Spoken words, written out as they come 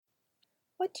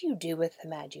What do you do with the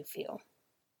mad you feel?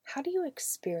 How do you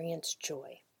experience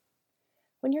joy?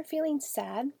 When you're feeling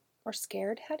sad or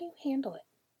scared, how do you handle it?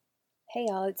 Hey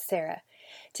y'all, it's Sarah.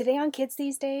 Today on Kids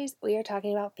These Days, we are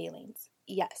talking about feelings.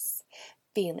 Yes,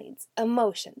 feelings,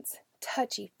 emotions,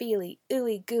 touchy-feely,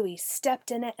 ooey-gooey,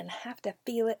 stepped in it and have to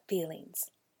feel it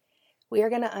feelings. We are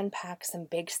going to unpack some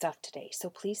big stuff today, so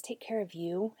please take care of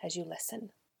you as you listen.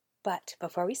 But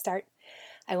before we start,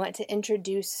 I want to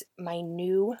introduce my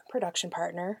new production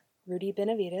partner, Rudy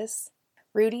Benavides.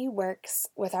 Rudy works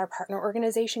with our partner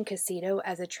organization, Casito,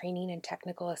 as a training and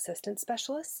technical assistant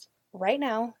specialist. Right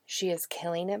now, she is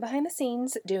killing it behind the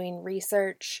scenes, doing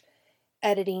research,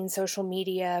 editing, social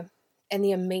media, and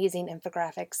the amazing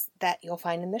infographics that you'll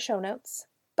find in the show notes.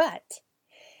 But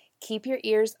keep your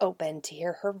ears open to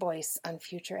hear her voice on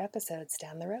future episodes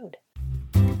down the road.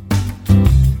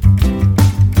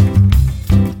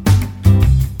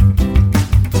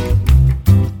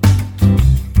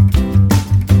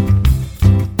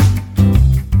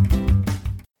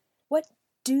 What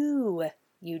do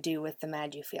you do with the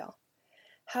mad you feel?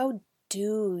 How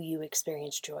do you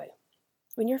experience joy?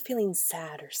 When you're feeling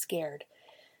sad or scared,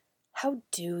 how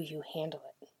do you handle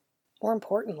it? More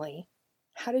importantly,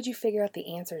 how did you figure out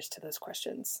the answers to those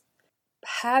questions?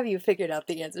 Have you figured out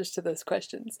the answers to those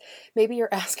questions? Maybe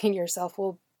you're asking yourself,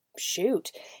 well,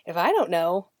 shoot, if I don't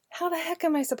know, how the heck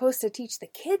am I supposed to teach the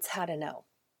kids how to know?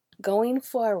 Going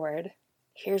forward,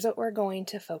 here's what we're going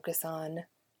to focus on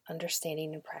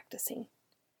understanding and practicing.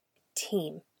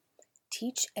 Team.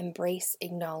 Teach, embrace,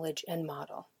 acknowledge, and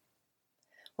model.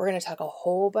 We're going to talk a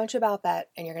whole bunch about that,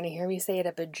 and you're going to hear me say it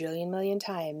a bajillion million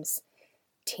times.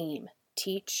 Team.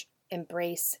 Teach,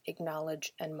 embrace,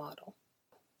 acknowledge, and model.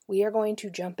 We are going to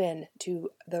jump in to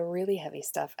the really heavy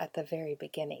stuff at the very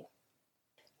beginning.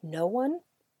 No one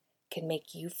can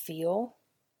make you feel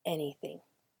anything.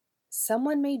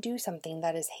 Someone may do something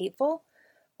that is hateful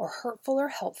or hurtful or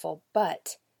helpful,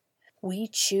 but we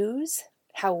choose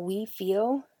how we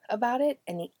feel about it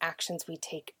and the actions we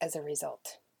take as a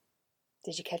result.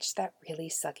 Did you catch that really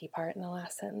sucky part in the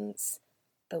last sentence?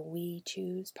 The we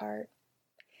choose part?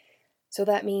 So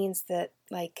that means that,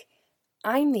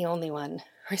 I'm the only one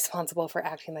responsible for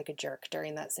acting like a jerk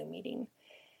during that Zoom meeting.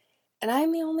 And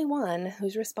I'm the only one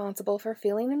who's responsible for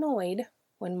feeling annoyed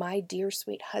when my dear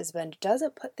sweet husband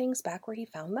doesn't put things back where he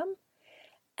found them,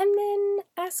 and then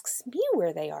asks me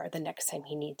where they are the next time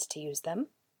he needs to use them.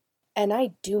 And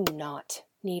I do not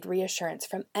need reassurance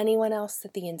from anyone else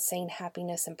that the insane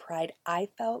happiness and pride I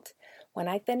felt when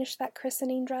I finished that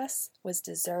christening dress was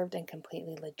deserved and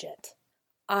completely legit.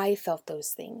 I felt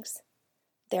those things.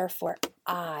 Therefore,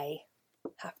 I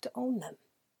have to own them.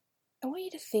 I want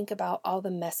you to think about all the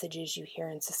messages you hear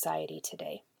in society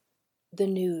today. The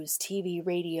news, TV,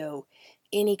 radio,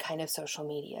 any kind of social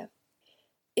media.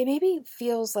 It maybe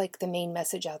feels like the main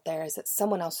message out there is that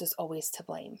someone else is always to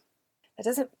blame. That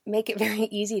doesn't make it very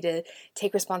easy to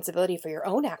take responsibility for your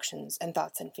own actions and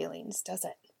thoughts and feelings, does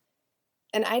it?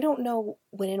 And I don't know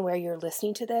when and where you're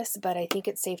listening to this, but I think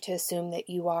it's safe to assume that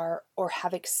you are or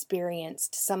have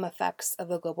experienced some effects of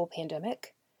the global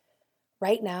pandemic.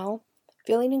 Right now,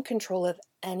 feeling in control of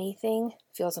anything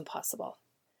feels impossible,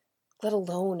 let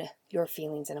alone your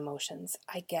feelings and emotions.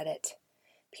 I get it.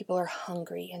 People are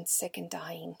hungry and sick and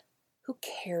dying. Who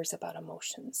cares about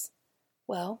emotions?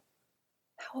 Well,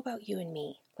 how about you and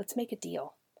me? Let's make a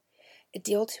deal. A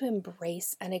deal to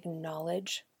embrace and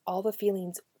acknowledge all the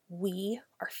feelings we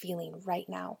are feeling right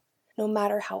now, no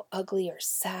matter how ugly or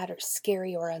sad or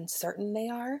scary or uncertain they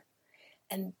are.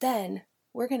 And then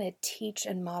we're going to teach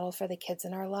and model for the kids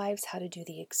in our lives how to do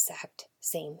the exact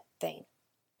same thing.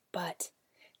 But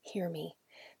hear me,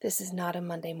 this is not a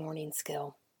Monday morning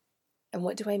skill. And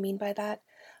what do I mean by that?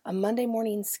 A Monday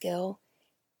morning skill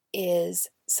is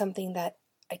something that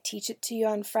I teach it to you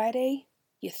on Friday,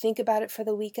 you think about it for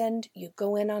the weekend, you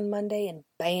go in on Monday, and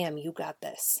bam, you got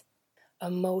this.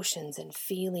 Emotions and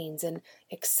feelings and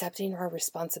accepting our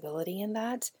responsibility in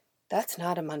that's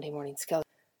not a Monday morning skill.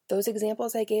 Those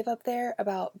examples I gave up there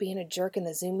about being a jerk in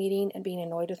the Zoom meeting and being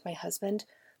annoyed with my husband,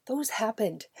 those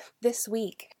happened this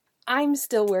week. I'm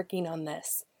still working on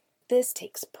this. This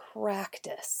takes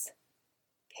practice.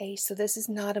 Okay, so this is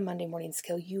not a Monday morning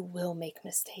skill. You will make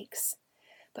mistakes,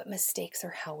 but mistakes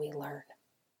are how we learn.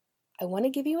 I want to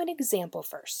give you an example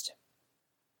first.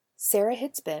 Sarah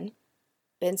hits Ben.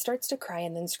 Ben starts to cry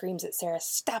and then screams at Sarah,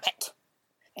 "Stop it!"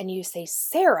 And you say,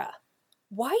 "Sarah,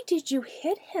 why did you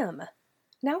hit him?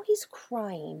 Now he's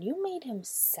crying. You made him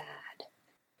sad."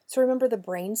 So remember the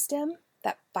brainstem,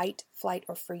 that fight, flight,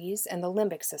 or freeze, and the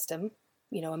limbic system,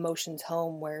 emotions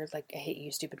home where, I hate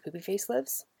you, stupid poopy face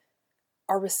lives,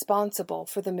 are responsible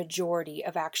for the majority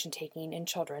of action taking in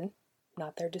children,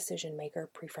 not their decision maker,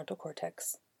 prefrontal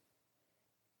cortex.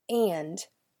 And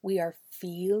we are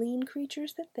feeling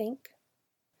creatures that think.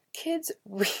 Kids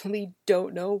really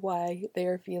don't know why they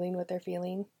are feeling what they're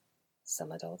feeling.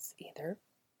 Some adults either.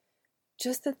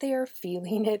 Just that they are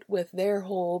feeling it with their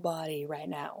whole body right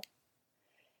now.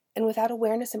 And without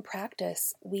awareness and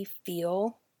practice, we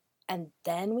feel and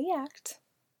then we act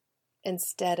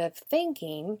instead of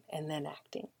thinking and then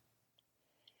acting.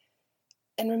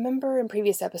 And remember in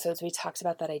previous episodes, we talked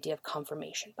about that idea of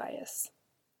confirmation bias.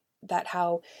 That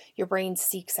how your brain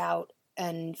seeks out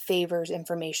and favors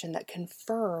information that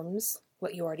confirms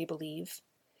what you already believe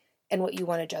and what you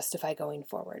want to justify going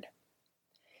forward.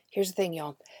 Here's the thing,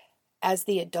 y'all. As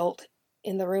the adult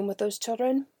in the room with those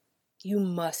children, you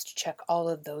must check all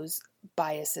of those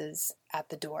biases at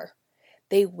the door.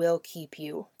 They will keep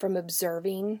you from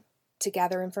observing to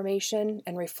gather information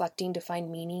and reflecting to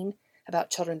find meaning about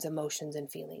children's emotions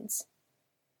and feelings.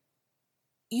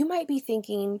 You might be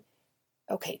thinking,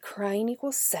 okay, crying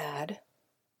equals sad.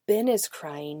 Ben is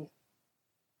crying.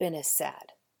 Ben is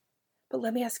sad. But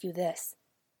let me ask you this.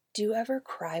 Do you ever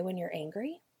cry when you're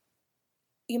angry?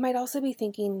 You might also be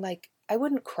thinking, I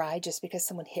wouldn't cry just because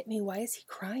someone hit me. Why is he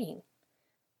crying?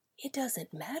 It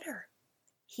doesn't matter.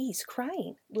 He's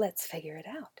crying. Let's figure it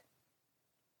out.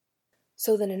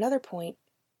 So then another point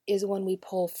is when we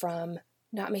pull from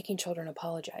not making children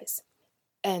apologize.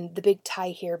 And the big tie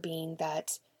here being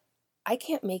that I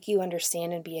can't make you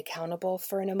understand and be accountable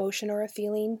for an emotion or a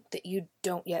feeling that you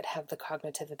don't yet have the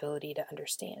cognitive ability to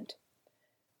understand.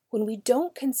 When we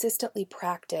don't consistently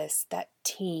practice that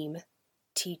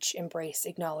teach, embrace,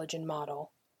 acknowledge, and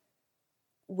model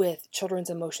with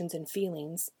children's emotions and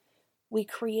feelings, we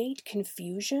create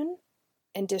confusion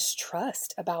and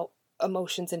distrust about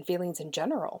emotions and feelings in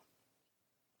general.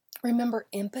 Remember,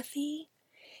 empathy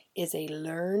is a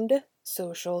learned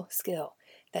social skill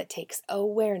that takes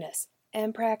awareness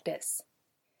and practice.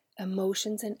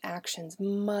 Emotions and actions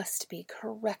must be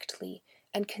correctly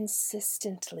and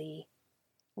consistently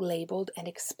labeled and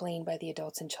explained by the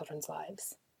adults in children's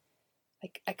lives.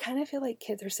 I kind of feel like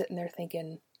kids are sitting there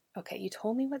thinking, okay, you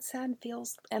told me what sad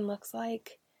feels and looks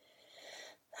like.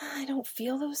 I don't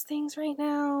feel those things right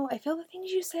now. I feel the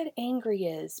things you said angry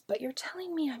is, but you're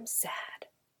telling me I'm sad.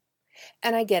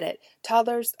 And I get it.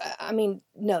 Toddlers,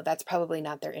 no, that's probably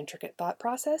not their intricate thought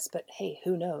process, but hey,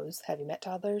 who knows? Have you met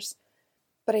toddlers?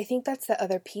 But I think that's the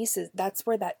other piece, that's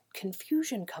where that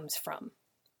confusion comes from.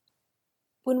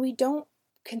 When we don't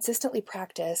consistently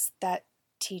practice that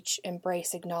teach,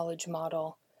 embrace, acknowledge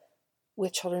model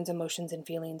with children's emotions and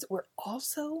feelings, we're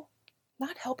also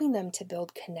not helping them to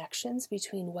build connections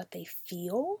between what they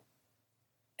feel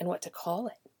and what to call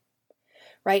it.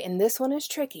 Right? And this one is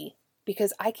tricky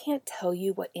because I can't tell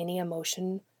you what any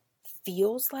emotion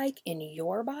feels like in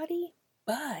your body,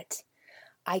 but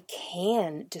I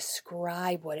can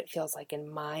describe what it feels like in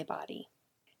my body.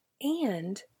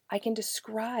 And I can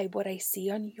describe what I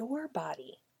see on your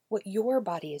body, what your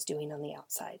body is doing on the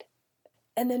outside.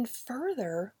 And then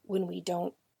further, when we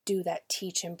don't do that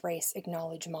teach, embrace,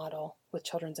 acknowledge model with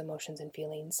children's emotions and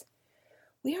feelings,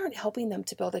 we aren't helping them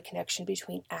to build a connection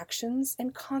between actions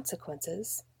and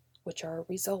consequences, which are a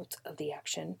result of the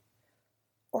action,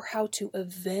 or how to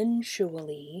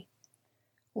eventually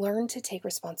learn to take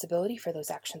responsibility for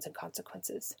those actions and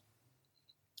consequences.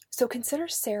 So consider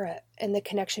Sarah and the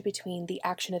connection between the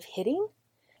action of hitting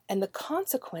and the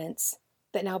consequence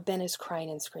that now Ben is crying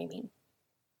and screaming.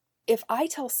 If I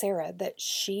tell Sarah that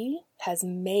she has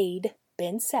made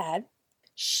Ben sad,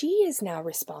 she is now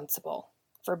responsible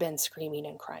for Ben screaming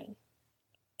and crying.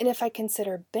 And if I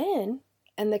consider Ben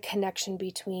and the connection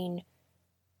between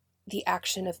the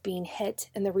action of being hit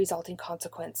and the resulting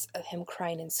consequence of him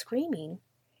crying and screaming,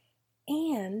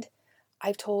 and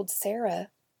I've told Sarah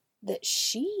that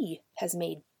she has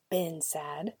made Ben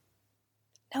sad,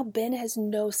 now Ben has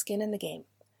no skin in the game,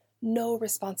 no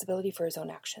responsibility for his own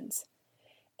actions.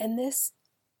 And this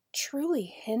truly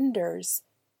hinders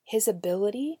his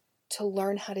ability to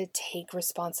learn how to take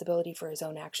responsibility for his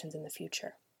own actions in the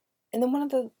future. And then one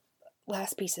of the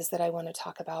last pieces that I want to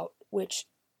talk about, which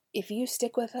if you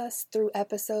stick with us through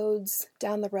episodes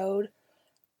down the road,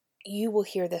 you will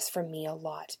hear this from me a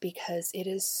lot because it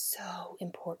is so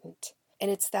important.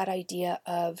 And it's that idea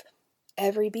of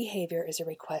every behavior is a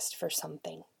request for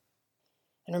something.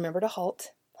 And remember to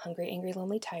halt, hungry, angry,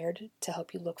 lonely, tired, to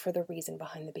help you look for the reason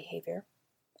behind the behavior.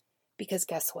 Because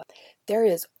guess what? There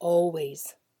is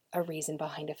always a reason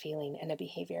behind a feeling and a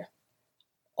behavior.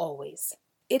 Always.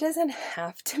 It doesn't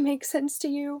have to make sense to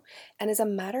you. And as a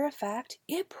matter of fact,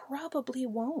 it probably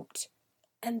won't.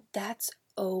 And that's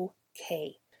okay.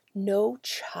 okay. No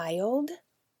child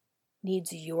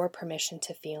needs your permission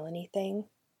to feel anything.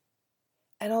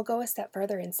 And I'll go a step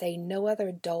further and say no other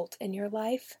adult in your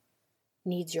life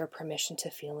needs your permission to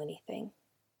feel anything.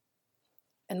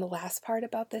 And the last part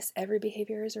about this, every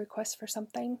behavior is a request for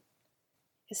something,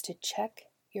 is to check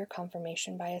your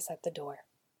confirmation bias at the door.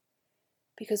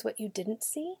 Because what you didn't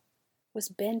see was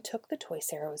Ben took the toy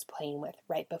Sarah was playing with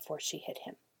right before she hit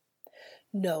him.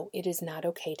 No, it is not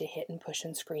okay to hit and push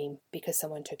and scream because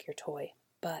someone took your toy,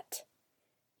 but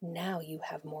now you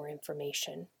have more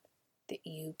information that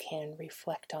you can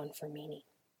reflect on for meaning.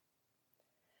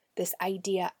 This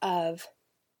idea of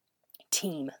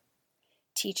team,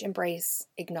 teach, embrace,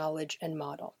 acknowledge, and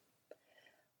model.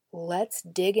 Let's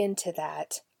dig into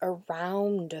that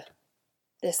around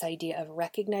this idea of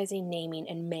recognizing, naming,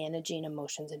 and managing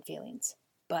emotions and feelings.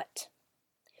 But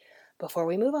before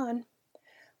we move on,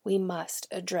 we must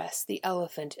address the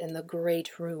elephant in the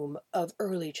great room of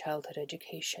early childhood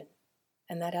education.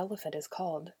 And that elephant is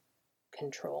called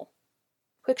control.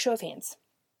 Quick show of hands.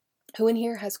 Who in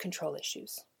here has control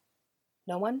issues?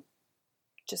 No one?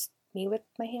 Just me with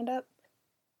my hand up?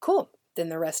 Cool. Then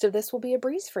the rest of this will be a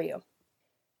breeze for you.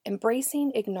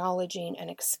 Embracing, acknowledging, and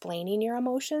explaining your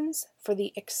emotions for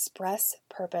the express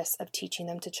purpose of teaching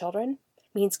them to children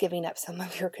means giving up some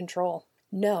of your control.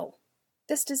 No,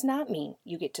 this does not mean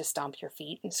you get to stomp your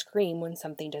feet and scream when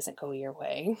something doesn't go your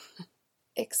way.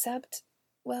 Except,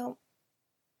 well,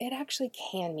 it actually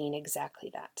can mean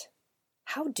exactly that.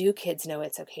 How do kids know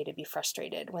it's okay to be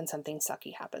frustrated when something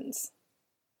sucky happens?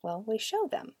 Well, we show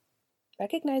them.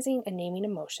 Recognizing and naming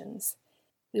emotions,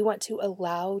 we want to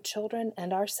allow children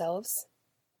and ourselves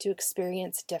to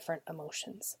experience different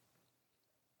emotions.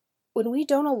 When we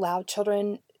don't allow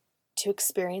children to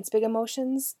experience big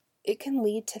emotions, it can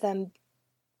lead to them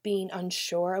being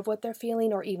unsure of what they're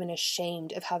feeling or even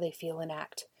ashamed of how they feel and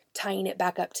act, tying it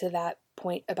back up to that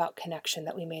point about connection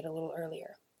that we made a little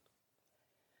earlier.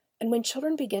 And when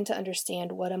children begin to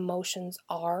understand what emotions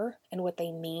are and what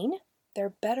they mean, they're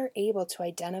better able to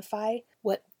identify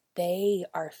what they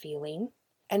are feeling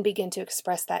and begin to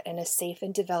express that in a safe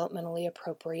and developmentally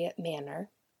appropriate manner,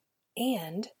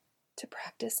 and to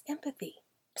practice empathy.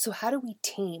 So how do we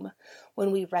team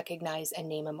when we recognize and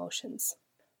name emotions?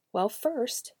 Well,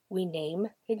 first, we name,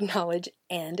 acknowledge,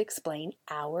 and explain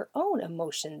our own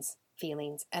emotions,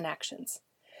 feelings, and actions.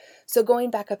 So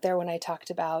going back up there when I talked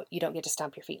about you don't get to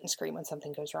stomp your feet and scream when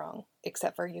something goes wrong,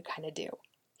 except for you kind of do.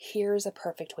 Here's a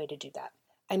perfect way to do that.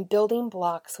 I'm building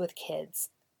blocks with kids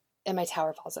and my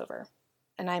tower falls over.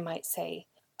 And I might say,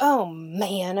 oh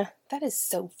man, that is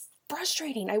so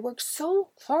frustrating. I worked so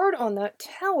hard on that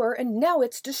tower and now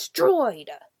it's destroyed.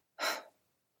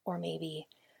 Or maybe,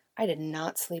 I did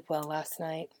not sleep well last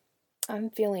night. I'm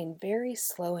feeling very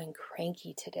slow and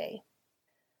cranky today.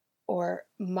 Or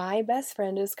my best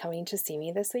friend is coming to see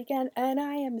me this weekend and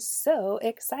I am so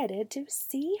excited to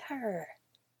see her.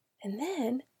 And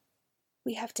then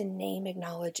we have to name,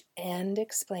 acknowledge, and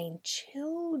explain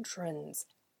children's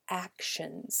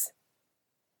actions.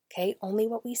 Okay, only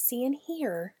what we see and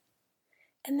hear,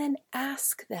 and then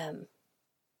ask them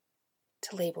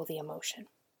to label the emotion.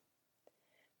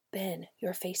 Ben,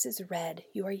 your face is red.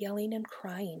 You are yelling and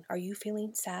crying. Are you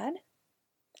feeling sad?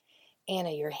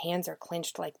 Anna, your hands are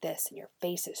clenched like this and your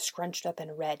face is scrunched up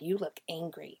and red. You look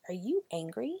angry. Are you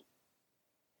angry?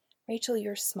 Rachel,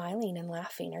 you're smiling and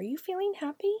laughing. Are you feeling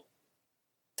happy?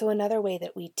 So another way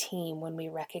that we team when we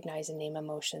recognize and name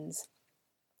emotions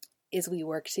is we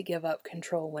work to give up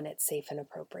control when it's safe and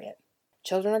appropriate.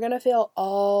 Children are going to feel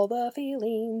all the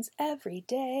feelings every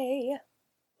day.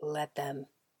 Let them.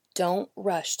 Don't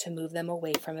rush to move them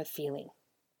away from a feeling.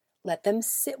 Let them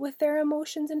sit with their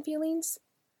emotions and feelings.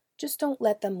 Just don't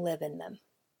let them live in them.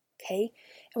 Okay?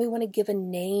 And we want to give a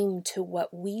name to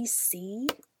what we see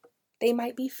they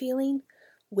might be feeling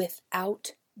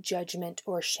without judgment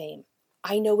or shame.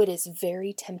 I know it is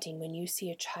very tempting when you see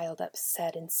a child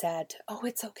upset and sad to, oh,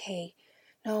 it's okay.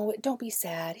 No, don't be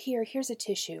sad. Here's a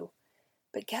tissue.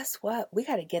 But guess what? We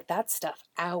got to get that stuff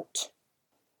out.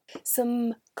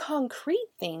 Some concrete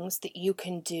things that you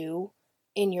can do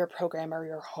in your program or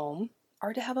your home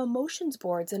are to have emotions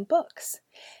boards and books.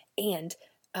 And,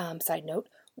 side note,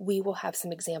 we will have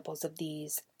some examples of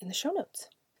these in the show notes.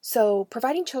 So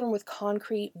providing children with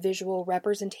concrete visual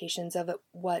representations of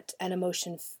what an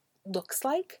emotion looks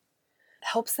like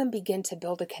helps them begin to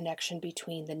build a connection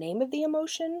between the name of the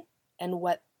emotion and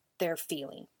what they're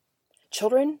feeling.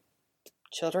 Children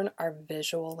are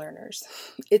visual learners.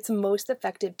 It's most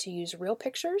effective to use real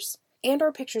pictures and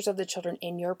or pictures of the children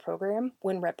in your program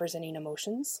when representing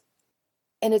emotions.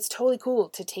 And it's totally cool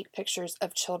to take pictures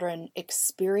of children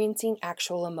experiencing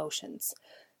actual emotions.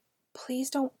 Please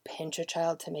don't pinch a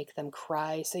child to make them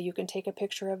cry so you can take a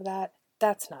picture of that.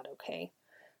 That's not okay.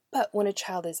 But when a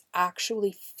child is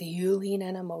actually feeling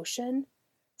an emotion,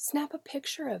 snap a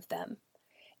picture of them.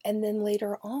 And then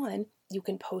later on, you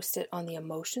can post it on the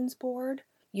emotions board.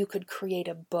 You could create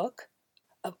a book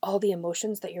of all the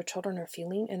emotions that your children are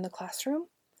feeling in the classroom.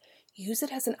 Use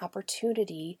it as an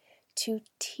opportunity to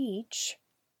teach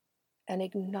and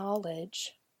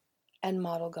acknowledge and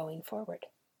model going forward.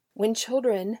 When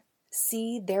children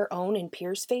see their own and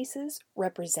peers' faces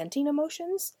representing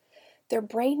emotions, their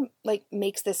brain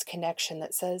makes this connection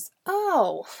that says,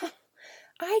 oh,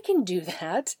 I can do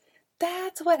that.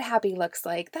 That's what happy looks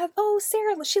like.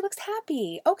 Sarah, she looks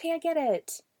happy. Okay, I get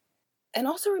it. And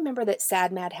also remember that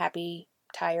sad, mad, happy,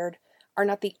 tired are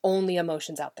not the only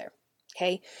emotions out there.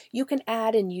 Okay? You can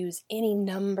add and use any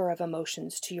number of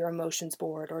emotions to your emotions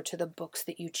board or to the books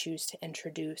that you choose to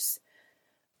introduce.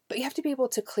 But you have to be able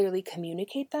to clearly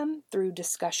communicate them through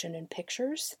discussion and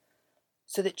pictures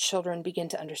so that children begin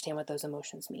to understand what those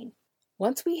emotions mean.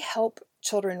 Once we help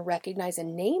children recognize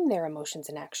and name their emotions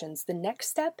and actions, the next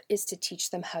step is to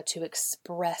teach them how to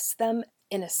express them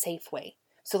in a safe way.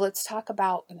 So let's talk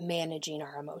about managing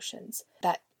our emotions,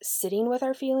 that sitting with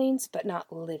our feelings but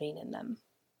not living in them.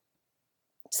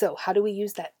 So how do we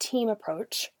use that team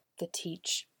approach, the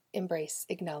teach, embrace,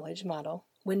 acknowledge model,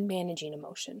 when managing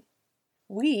emotion?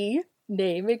 We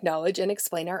name, acknowledge, and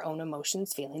explain our own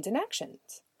emotions, feelings, and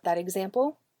actions. That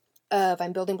example of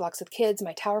I'm building blocks with kids,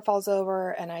 my tower falls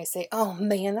over, and I say, oh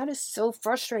man, that is so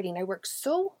frustrating. I worked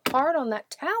so hard on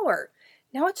that tower.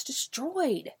 Now it's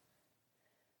destroyed.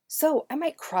 So I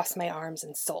might cross my arms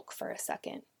and sulk for a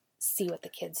second, see what the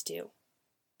kids do.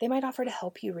 They might offer to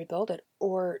help you rebuild it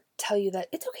or tell you that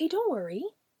it's okay, don't worry.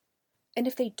 And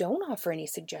if they don't offer any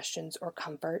suggestions or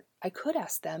comfort, I could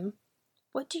ask them,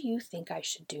 what do you think I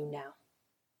should do now?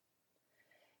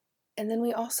 And then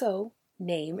we also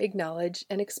name, acknowledge,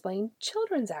 and explain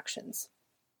children's actions.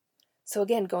 So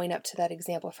again, going up to that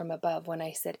example from above when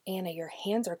I said, Anna, your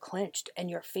hands are clenched and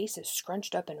your face is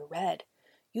scrunched up and red.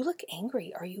 You look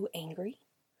angry. Are you angry?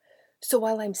 So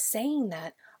while I'm saying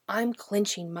that, I'm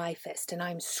clenching my fist and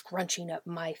I'm scrunching up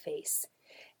my face.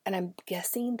 And I'm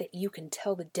guessing that you can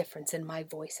tell the difference in my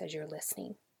voice as you're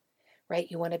listening, right?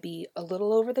 You want to be a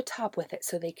little over the top with it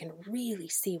so they can really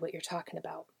see what you're talking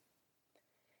about.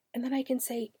 And then I can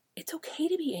say, it's okay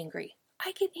to be angry.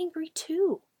 I get angry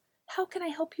too. How can I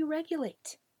help you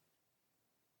regulate?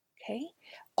 Okay.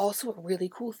 Also, a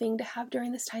really cool thing to have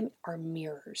during this time are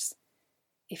mirrors.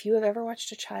 If you have ever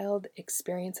watched a child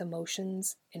experience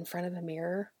emotions in front of a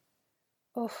mirror,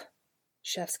 oh,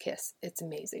 chef's kiss. It's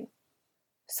amazing.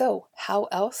 So, how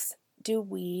else do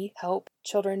we help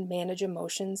children manage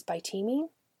emotions by teaming?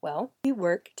 Well, we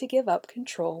work to give up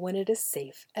control when it is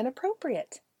safe and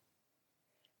appropriate.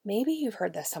 Maybe you've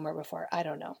heard this somewhere before. I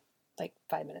don't know, like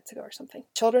 5 minutes ago or something.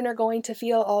 Children are going to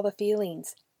feel all the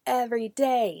feelings every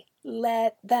day.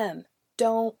 Let them.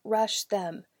 Don't rush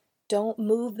them. Don't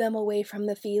move them away from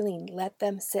the feeling. Let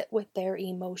them sit with their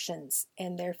emotions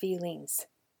and their feelings.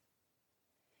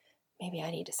 Maybe I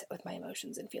need to sit with my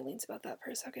emotions and feelings about that for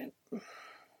a second.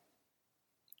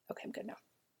 Okay, I'm good now.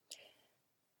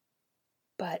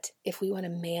 But if we want to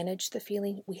manage the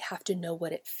feeling, we have to know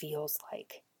what it feels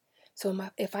like. So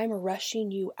if I'm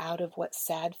rushing you out of what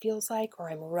sad feels like, or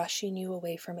I'm rushing you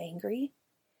away from angry,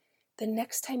 the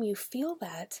next time you feel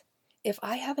that, if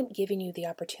I haven't given you the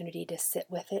opportunity to sit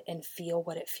with it and feel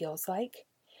what it feels like,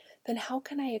 then how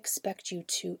can I expect you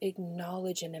to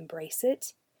acknowledge and embrace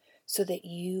it so that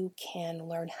you can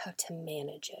learn how to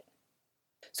manage it?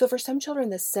 So for some children,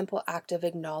 this simple act of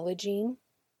acknowledging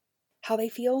how they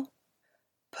feel,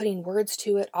 putting words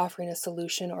to it, offering a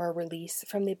solution or a release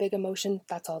from the big emotion,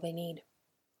 that's all they need.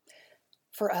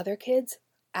 For other kids,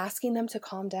 asking them to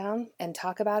calm down and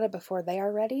talk about it before they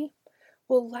are ready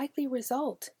will likely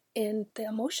result in the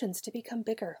emotions to become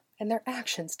bigger and their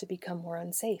actions to become more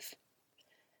unsafe.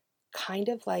 Kind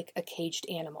of like a caged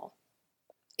animal.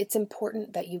 It's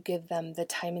important that you give them the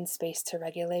time and space to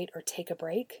regulate or take a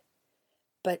break,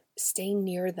 but stay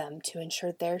near them to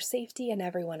ensure their safety and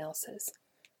everyone else's.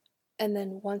 And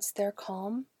then once they're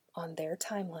calm on their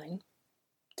timeline,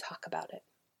 talk about it.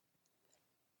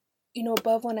 You know,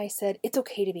 above when I said, it's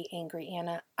okay to be angry,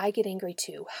 Anna, I get angry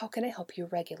too. How can I help you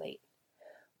regulate?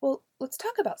 Well, let's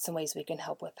talk about some ways we can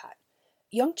help with that.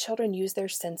 Young children use their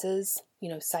senses,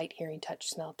 sight, hearing, touch,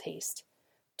 smell, taste,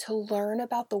 to learn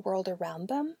about the world around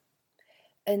them.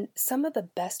 And some of the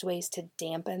best ways to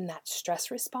dampen that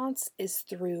stress response is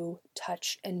through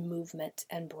touch and movement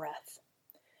and breath.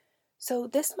 So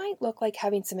this might look like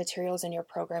having some materials in your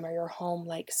program or your home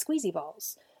like squeezy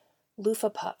balls, loofah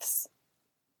puffs,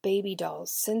 baby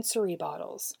dolls, sensory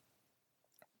bottles,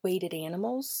 weighted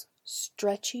animals,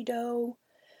 stretchy dough,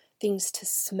 things to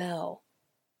smell,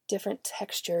 different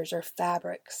textures or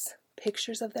fabrics,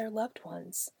 pictures of their loved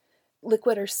ones,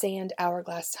 liquid or sand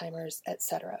hourglass timers,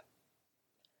 etc.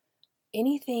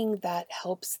 Anything that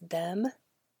helps them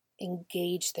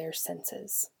engage their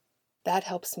senses. That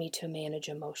helps me to manage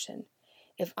emotion.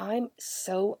 If I'm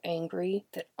so angry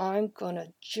that I'm gonna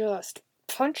just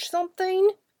punch something,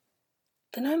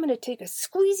 then I'm gonna take a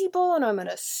squeezy ball and I'm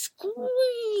gonna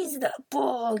squeeze that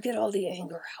ball and get all the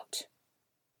anger out.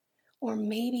 Or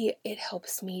maybe it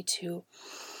helps me to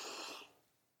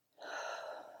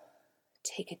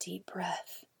take a deep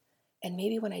breath. And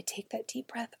maybe when I take that deep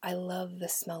breath, I love the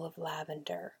smell of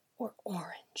lavender or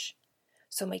orange.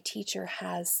 So my teacher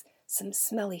has some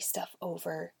smelly stuff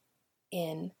over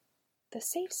in the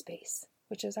safe space,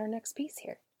 which is our next piece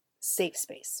here. Safe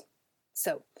space.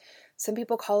 So some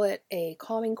people call it a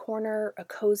calming corner, a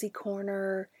cozy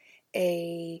corner,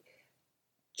 a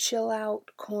chill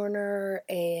out corner,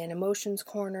 an emotions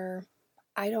corner.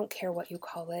 I don't care what you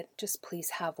call it, just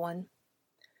please have one.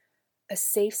 A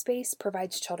safe space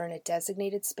provides children a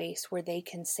designated space where they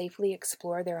can safely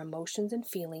explore their emotions and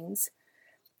feelings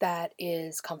that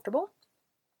is comfortable,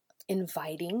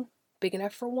 inviting, big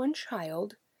enough for one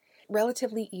child,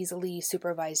 relatively easily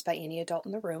supervised by any adult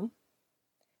in the room.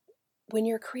 When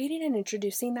you're creating and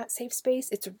introducing that safe space,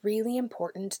 it's really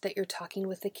important that you're talking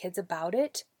with the kids about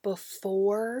it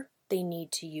before they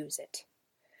need to use it.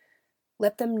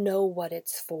 Let them know what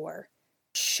it's for.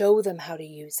 Show them how to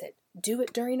use it. Do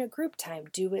it during a group time.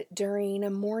 Do it during a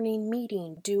morning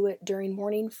meeting. Do it during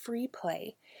morning free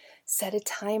play. Set a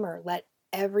timer. Let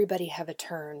everybody have a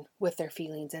turn with their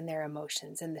feelings and their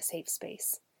emotions in the safe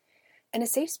space. And a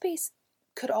safe space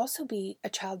could also be a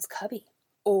child's cubby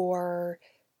or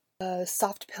a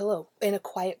soft pillow in a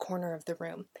quiet corner of the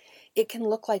room. It can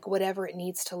look like whatever it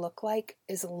needs to look like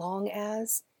as long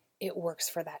as it works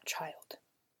for that child.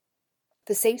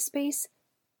 The safe space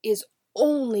is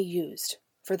only used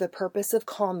for the purpose of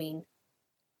calming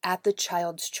at the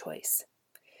child's choice.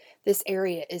 This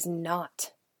area is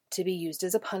not to be used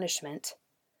as a punishment,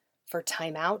 for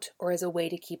timeout, or as a way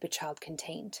to keep a child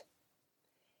contained.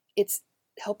 It's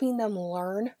helping them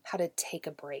learn how to take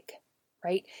a break,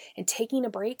 right? And taking a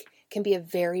break can be a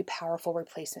very powerful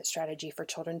replacement strategy for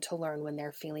children to learn when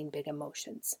they're feeling big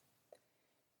emotions.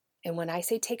 And when I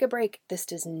say take a break, this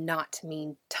does not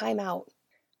mean timeout.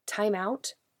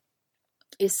 Timeout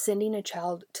is sending a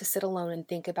child to sit alone and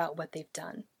think about what they've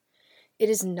done. It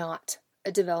is not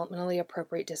a developmentally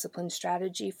appropriate discipline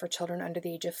strategy for children under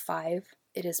the age of 5.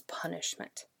 It is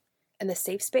punishment. And the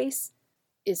safe space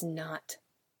is not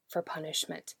for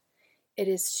punishment. It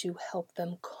is to help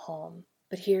them calm.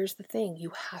 But here's the thing,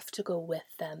 you have to go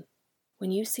with them.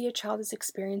 When you see a child is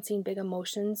experiencing big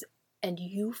emotions and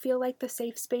you feel like the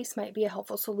safe space might be a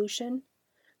helpful solution,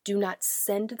 do not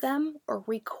send them or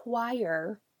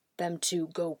require them to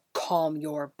go calm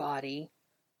your body.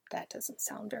 That doesn't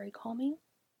sound very calming.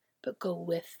 But go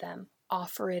with them.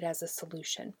 Offer it as a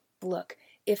solution. Look,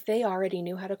 if they already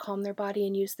knew how to calm their body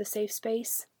and use the safe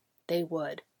space, they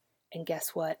would. And guess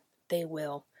what? They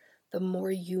will. The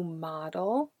more you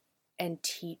model and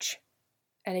teach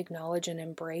and acknowledge and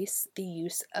embrace the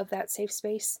use of that safe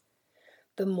space,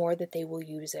 the more that they will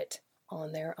use it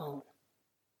on their own.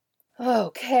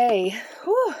 Okay.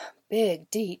 Whew.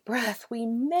 Big, deep breath. We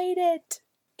made it.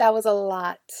 That was a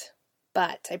lot,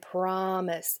 but I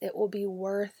promise it will be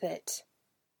worth it.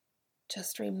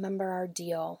 Just remember our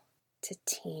deal to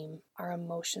team our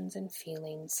emotions and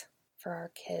feelings for our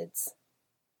kids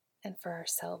and for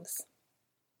ourselves.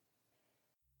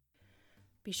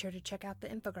 Be sure to check out the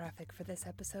infographic for this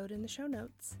episode in the show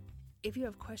notes. If you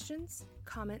have questions,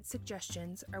 comments,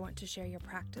 suggestions, or want to share your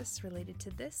practice related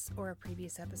to this or a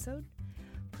previous episode,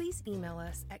 please email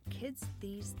us at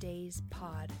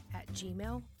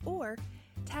kidsthesedays.pod@gmail.com or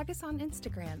tag us on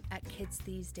Instagram at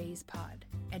kidsthesedays.pod.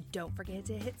 And don't forget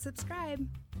to hit subscribe.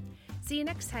 See you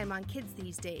next time on Kids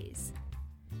These Days.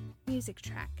 Music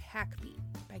track Hackbeat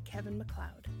by Kevin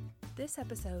MacLeod. This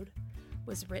episode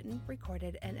was written,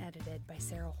 recorded, and edited by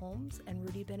Sarah Holmes and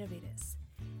Rudy Benavides.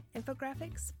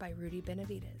 Infographics by Rudy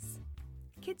Benavides.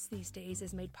 Kids These Days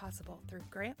is made possible through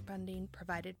grant funding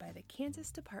provided by the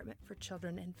Kansas Department for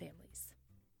Children and Families.